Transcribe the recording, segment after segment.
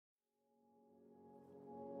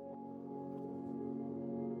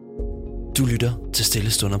Du lytter til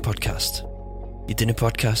Stille Stunder podcast. I denne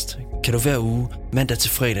podcast kan du hver uge, mandag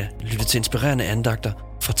til fredag, lytte til inspirerende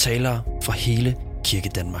andagter fra talere fra hele Kirke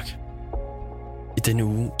Danmark. I denne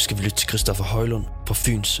uge skal vi lytte til Christoffer Højlund fra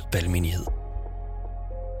Fyns Valgmenighed.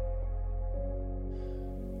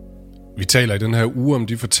 Vi taler i den her uge om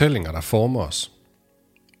de fortællinger, der former os.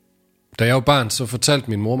 Da jeg var barn, så fortalte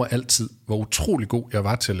min mor mig altid, hvor utrolig god jeg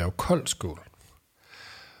var til at lave koldskål.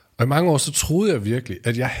 Og i mange år så troede jeg virkelig,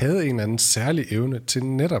 at jeg havde en eller anden særlig evne til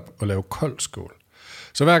netop at lave koldskål.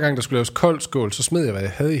 Så hver gang der skulle laves koldskål, så smed jeg, hvad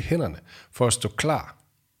jeg havde i hænderne, for at stå klar.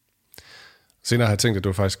 Senere har jeg tænkt, at det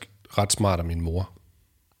var faktisk ret smart af min mor.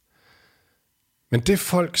 Men det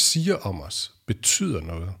folk siger om os, betyder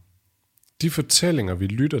noget. De fortællinger, vi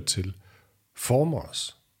lytter til, former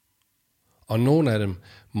os. Og nogle af dem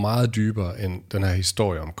meget dybere end den her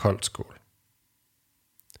historie om koldskål.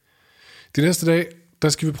 De næste dag, der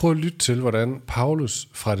skal vi prøve at lytte til, hvordan Paulus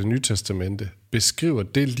fra Det Nye Testamente beskriver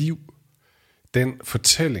det liv, den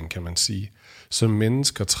fortælling, kan man sige, som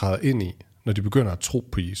mennesker træder ind i, når de begynder at tro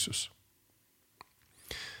på Jesus.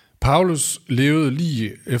 Paulus levede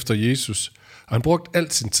lige efter Jesus, og han brugte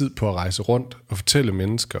al sin tid på at rejse rundt og fortælle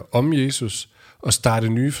mennesker om Jesus og starte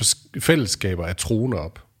nye fællesskaber af troende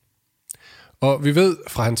op. Og vi ved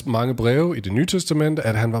fra hans mange breve i Det Nye Testamente,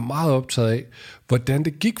 at han var meget optaget af, hvordan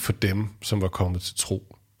det gik for dem, som var kommet til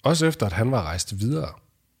tro. Også efter, at han var rejst videre.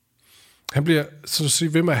 Han bliver så at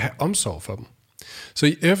sige ved med at have omsorg for dem. Så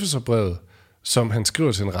i Efeserbrevet, som han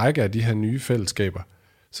skriver til en række af de her nye fællesskaber,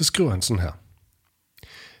 så skriver han sådan her.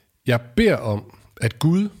 Jeg beder om, at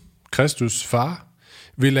Gud, Kristus far,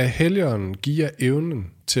 vil lade Helligånden give jer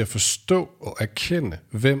evnen til at forstå og erkende,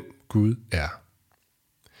 hvem Gud er.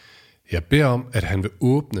 Jeg beder om, at han vil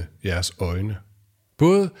åbne jeres øjne,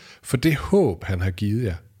 både for det håb, han har givet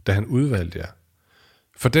jer, da han udvalgte jer,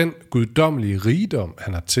 for den guddommelige rigdom,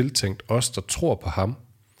 han har tiltænkt os, der tror på ham,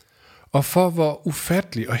 og for hvor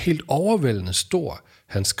ufattelig og helt overvældende stor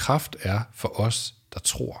hans kraft er for os, der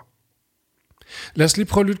tror. Lad os lige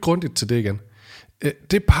prøve at lytte grundigt til det igen.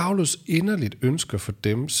 Det Paulus inderligt ønsker for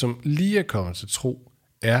dem, som lige er kommet til tro,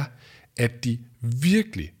 er, at de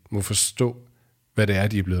virkelig må forstå, hvad det er,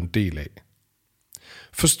 de er blevet en del af.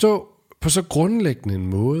 Forstå på så grundlæggende en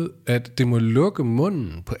måde, at det må lukke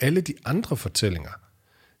munden på alle de andre fortællinger,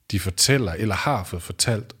 de fortæller eller har fået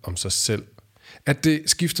fortalt om sig selv. At det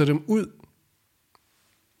skifter dem ud.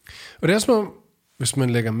 Og det er som om, hvis man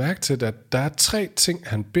lægger mærke til, at der er 3 ting,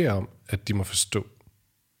 han beder om, at de må forstå.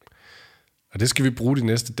 Og det skal vi bruge de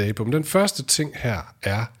næste dage på. Men den første ting her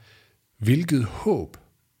er, hvilket håb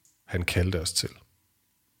han kaldte os til.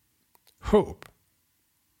 Håb.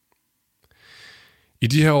 I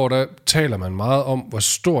de her år, der taler man meget om, hvor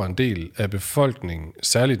stor en del af befolkningen,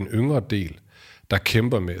 særligt den yngre del, der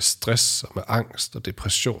kæmper med stress og med angst og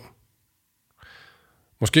depression.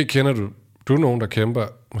 Måske kender du nogen, der kæmper.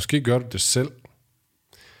 Måske gør du det selv.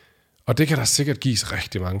 Og det kan der sikkert gives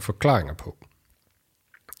rigtig mange forklaringer på.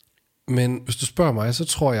 Men hvis du spørger mig, så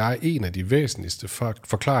tror jeg, at en af de væsentligste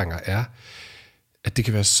forklaringer er, at det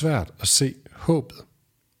kan være svært at se håbet.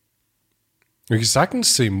 Vi kan sagtens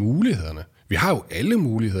se mulighederne. Vi har jo alle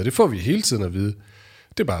muligheder, det får vi hele tiden at vide.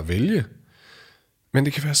 Det er bare at vælge. Men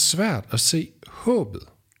det kan være svært at se håbet.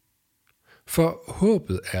 For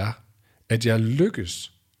håbet er, at jeg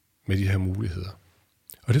lykkes med de her muligheder.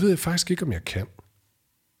 Og det ved jeg faktisk ikke, om jeg kan.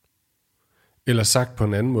 Eller sagt på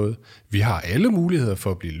en anden måde, vi har alle muligheder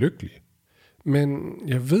for at blive lykkelige. Men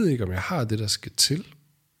jeg ved ikke, om jeg har det, der skal til.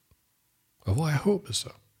 Og hvor er håbet så?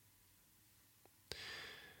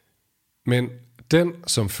 Men den,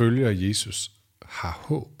 som følger Jesus, har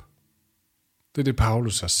håb. Det er det,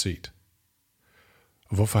 Paulus har set.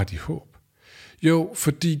 Og hvorfor har de håb? Jo,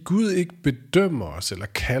 fordi Gud ikke bedømmer os eller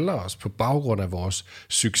kalder os på baggrund af vores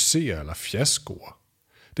succeser eller fiaskoer.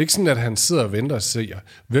 Det er ikke sådan, at han sidder og venter og ser,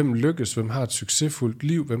 hvem lykkes, hvem har et succesfuldt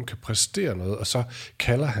liv, hvem kan præstere noget, og så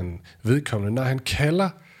kalder han vedkommende. Nej, han kalder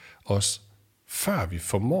os, før vi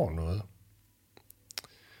formår noget.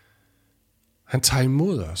 Han tager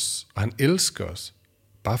imod os, og han elsker os,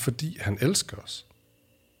 bare fordi han elsker os.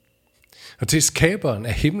 Og til skaberen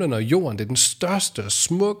af himlen og jorden, det er den største og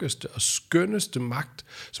smukkeste og skønneste magt,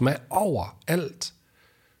 som er over alt,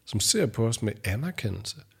 som ser på os med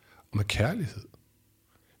anerkendelse og med kærlighed,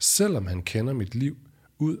 selvom han kender mit liv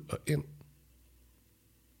ud og ind.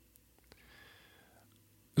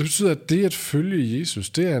 Det betyder, at det at følge Jesus,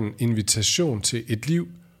 det er en invitation til et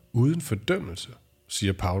liv uden fordømmelse,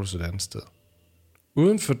 siger Paulus et andet sted.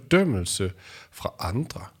 Uden fordømmelse fra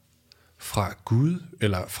andre, fra Gud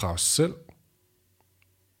eller fra os selv.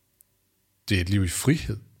 Det er et liv i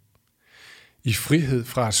frihed. I frihed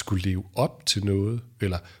fra at skulle leve op til noget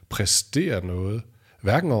eller præstere noget,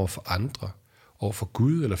 hverken over for andre, over for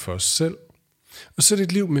Gud eller for os selv. Og så er det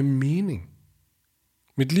et liv med mening.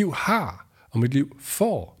 Mit liv har, og mit liv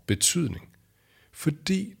får betydning,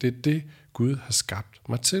 fordi det er det, Gud har skabt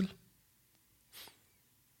mig til.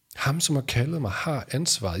 Ham, som har kaldet mig, har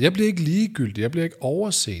ansvaret. Jeg bliver ikke ligegyldig, jeg bliver ikke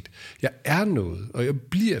overset. Jeg er noget, og jeg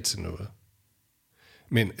bliver til noget.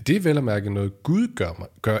 Men det er vel at mærke noget, Gud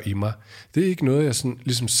gør i mig. Det er ikke noget, jeg sådan,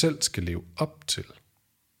 ligesom selv skal leve op til.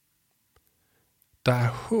 Der er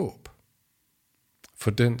håb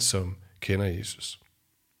for den, som kender Jesus.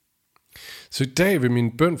 Så i dag vil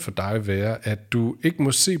min bøn for dig være, at du ikke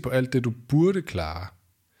må se på alt det, du burde klare,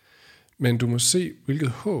 men du må se, hvilket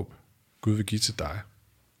håb Gud vil give til dig.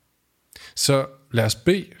 Så lad os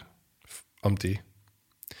bede om det.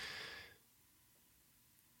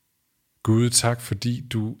 Gud, tak fordi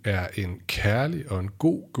du er en kærlig og en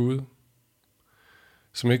god Gud,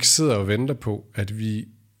 som ikke sidder og venter på, at vi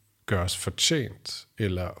gør os fortjent,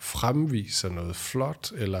 eller fremviser noget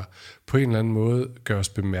flot, eller på en eller anden måde gør os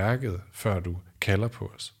bemærket, før du kalder på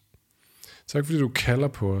os. Tak fordi du kalder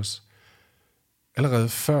på os, allerede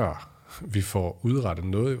før vi får udrettet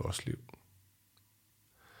noget i vores liv.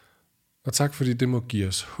 Og tak fordi det må give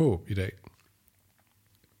os håb i dag.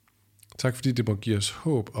 Tak fordi det må give os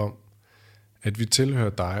håb om, at vi tilhører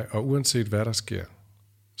dig, og uanset hvad der sker,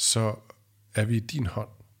 så er vi i din hånd.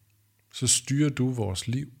 Så styrer du vores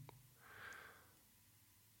liv.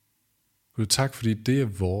 Gud, tak fordi det er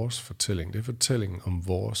vores fortælling. Det er fortællingen om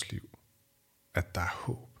vores liv. At der er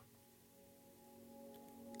håb.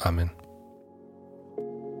 Amen.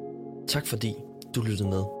 Tak fordi du lyttede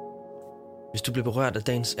med. Hvis du blev berørt af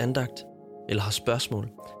dagens andagt, eller har spørgsmål,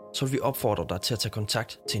 så vil vi opfordre dig til at tage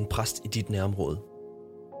kontakt til en præst i dit nærområde.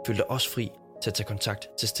 Føl dig også fri til at tage kontakt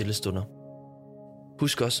til Stille Stunder.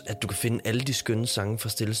 Husk også, at du kan finde alle de skønne sange fra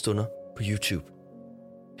Stille Stunder på YouTube.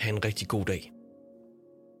 Ha' en rigtig god dag.